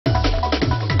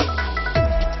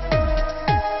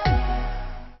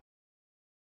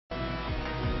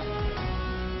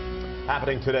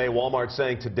Happening today, Walmart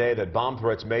saying today that bomb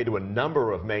threats made to a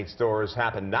number of Maine stores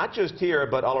happened not just here,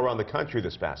 but all around the country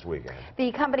this past weekend.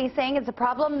 The company saying it's a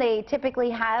problem they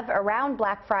typically have around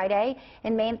Black Friday.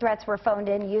 In Maine, threats were phoned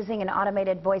in using an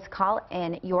automated voice call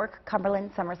in York,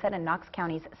 Cumberland, Somerset, and Knox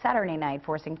counties Saturday night,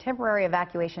 forcing temporary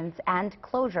evacuations and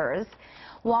closures.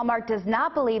 Walmart does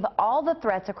not believe all the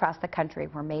threats across the country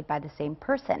were made by the same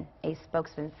person. A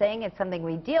spokesman saying it's something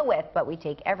we deal with, but we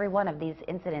take every one of these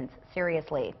incidents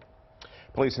seriously.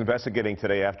 Police investigating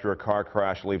today after a car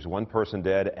crash leaves one person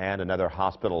dead and another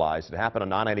hospitalized. It happened on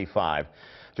 985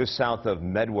 just south of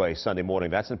Medway Sunday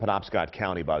morning. That's in Penobscot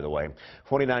County, by the way.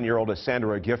 49-year-old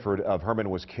Sandra Gifford of Herman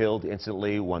was killed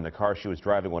instantly when the car she was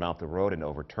driving went off the road and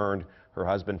overturned. Her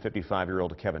husband,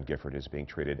 55-year-old Kevin Gifford, is being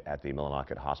treated at the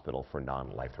Millinocket Hospital for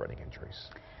non-life-threatening injuries.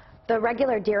 The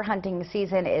regular deer hunting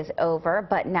season is over,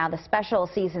 but now the special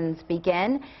seasons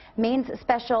begin. Maine's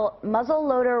special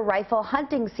muzzleloader rifle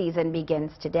hunting season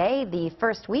begins today. The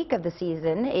first week of the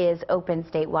season is open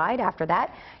statewide. After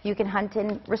that, you can hunt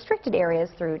in restricted areas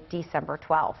through December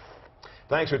 12th.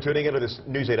 Thanks for tuning into this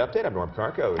News 8 update. I'm Norm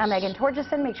Carcos. I'm Megan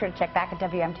Torgeson. Make sure to check back at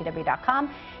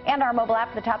WMTW.com and our mobile app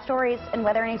for the top stories and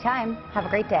weather anytime. Have a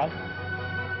great day.